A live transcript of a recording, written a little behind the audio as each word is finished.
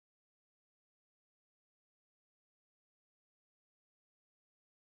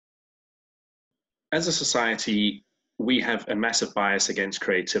as a society, we have a massive bias against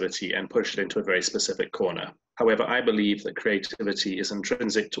creativity and push it into a very specific corner. However, I believe that creativity is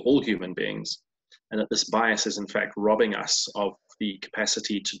intrinsic to all human beings, and that this bias is in fact robbing us of the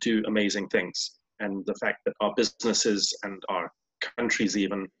capacity to do amazing things. And the fact that our businesses and our countries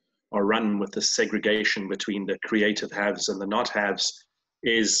even are run with this segregation between the creative haves and the not haves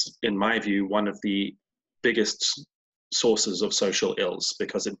is, in my view, one of the biggest sources of social ills,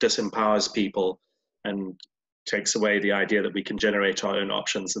 because it disempowers people and takes away the idea that we can generate our own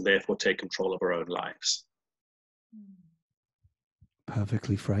options and therefore take control of our own lives.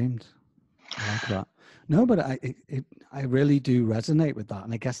 Perfectly framed. I like that. No, but I really do resonate with that.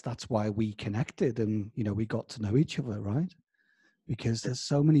 And I guess that's why we connected and, we got to know each other, right? Because there's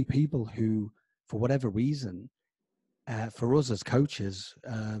so many people who, for whatever reason, for us as coaches,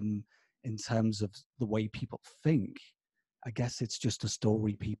 in terms of the way people think, I guess it's just a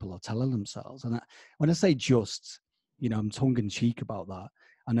story people are telling themselves. And when I say just, I'm tongue in cheek about that.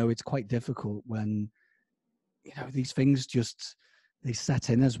 I know it's quite difficult when, these things just, they set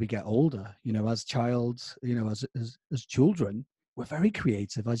in as we get older, as as children, we're very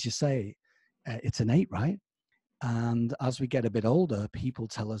creative, as you say, it's innate, right? And as we get a bit older, people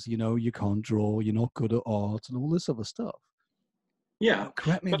tell us, you can't draw, you're not good at art and all this other stuff. Yeah.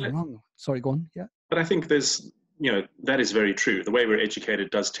 Correct me if I'm wrong. Sorry, go on. Yeah. But I think there's, that is very true. The way we're educated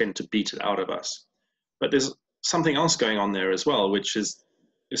does tend to beat it out of us. But there's something else going on there as well, which is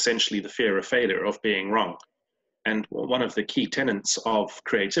essentially the fear of failure, of being wrong. And one of the key tenets of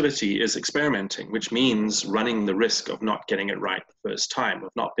creativity is experimenting, which means running the risk of not getting it right the first time,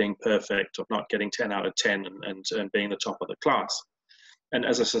 of not being perfect, of not getting 10 out of 10 and being the top of the class. And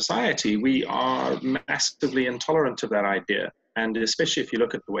as a society, we are massively intolerant of that idea. And especially if you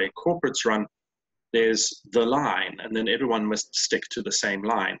look at the way corporates run, there's the line, and then everyone must stick to the same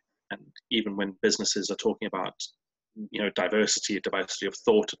line. And even when businesses are talking about diversity of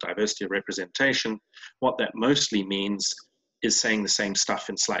thought, diversity of representation, what that mostly means is saying the same stuff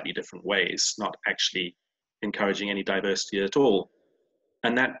in slightly different ways, not actually encouraging any diversity at all.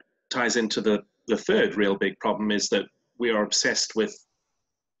 And that ties into the third real big problem, is that we are obsessed with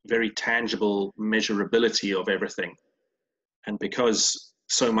very tangible measurability of everything. And because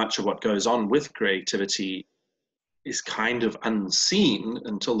so much of what goes on with creativity is kind of unseen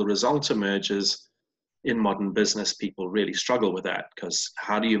until the result emerges, in modern business, people really struggle with that, because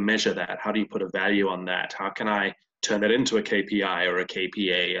how do you measure that? How do you put a value on that? How can I turn that into a KPI or a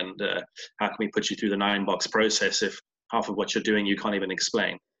KPA? And how can we put you through the 9-box process if half of what you're doing you can't even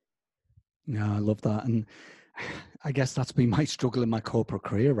explain? Yeah, I love that. And I guess that's been my struggle in my corporate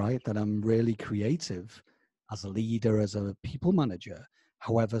career, right? That I'm really creative as a leader, as a people manager.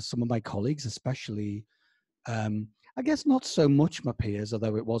 However, some of my colleagues, especially, I guess not so much my peers,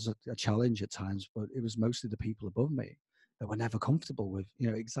 although it was a challenge at times, but it was mostly the people above me that were never comfortable with,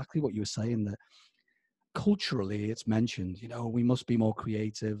 exactly what you were saying, that culturally it's mentioned, we must be more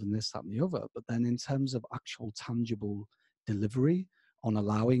creative and this, that, and the other. But then in terms of actual tangible delivery on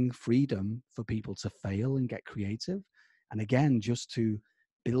allowing freedom for people to fail and get creative, and again, just to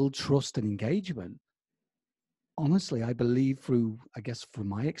build trust and engagement, honestly, I believe through, I guess, from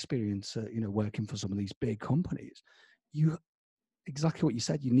my experience, working for some of these big companies, exactly what you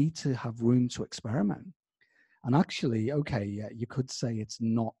said, you need to have room to experiment. And actually, okay, yeah, you could say it's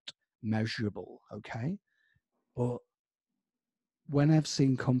not measurable, okay? But when I've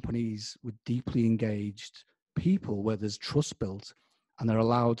seen companies with deeply engaged people where there's trust built and they're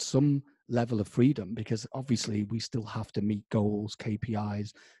allowed some level of freedom, because obviously we still have to meet goals,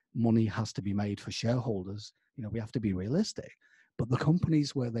 KPIs, money has to be made for shareholders, we have to be realistic. But the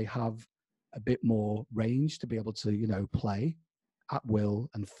companies where they have a bit more range to be able to, play at will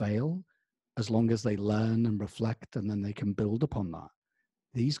and fail, as long as they learn and reflect and then they can build upon that,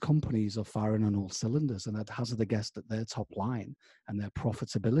 these companies are firing on all cylinders, and I'd hazard a guess that their top line and their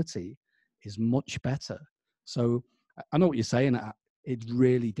profitability is much better. So I know what you're saying. It's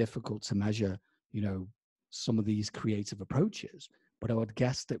really difficult to measure, some of these creative approaches, but I would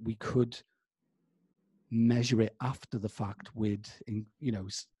guess that we could measure it after the fact with,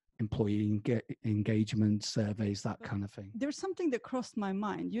 employee engagement surveys, that kind of thing. There's something that crossed my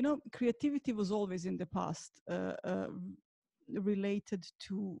mind. Creativity was always in the past related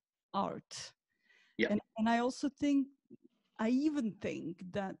to art. Yeah. And I even think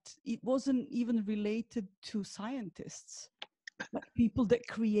that it wasn't even related to scientists, like people that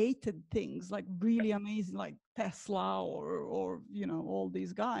created things like really amazing, like Tesla or all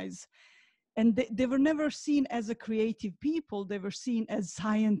these guys. And they were never seen as a creative people. They were seen as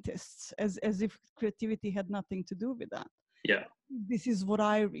scientists, as if creativity had nothing to do with that. Yeah. This is what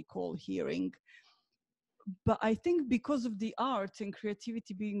I recall hearing. But I think because of the art and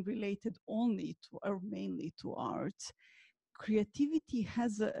creativity being related only to, or mainly to art, creativity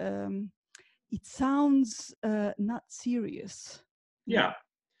has a, it sounds not serious. Yeah.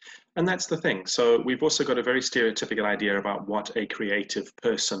 And that's the thing. So we've also got a very stereotypical idea about what a creative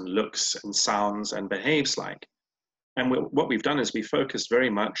person looks and sounds and behaves like. And what we've done is we focused very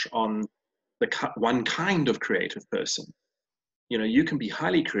much on the one kind of creative person. You know, you can be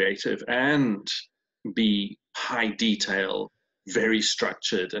highly creative and be high detail, very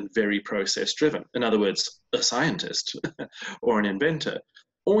structured, and very process driven. In other words, a scientist or an inventor.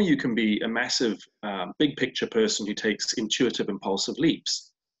 Or you can be a massive, big picture person who takes intuitive, impulsive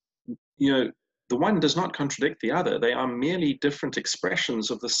leaps. You know, the one does not contradict the other. They are merely different expressions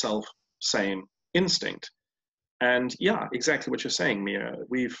of the same instinct. And yeah, exactly what you're saying, Mia.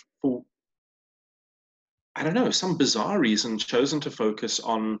 We've, for I don't know, some bizarre reason, chosen to focus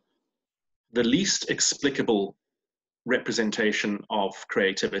on the least explicable representation of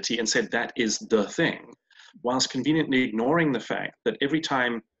creativity and said that is the thing, whilst conveniently ignoring the fact that every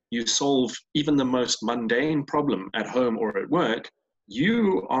time you solve even the most mundane problem at home or at work,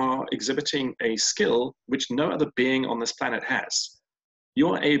 you are exhibiting a skill which no other being on this planet has.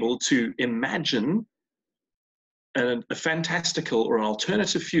 You're able to imagine a fantastical or an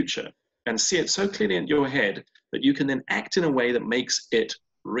alternative future and see it so clearly in your head that you can then act in a way that makes it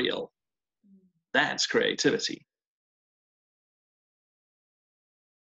real. That's creativity.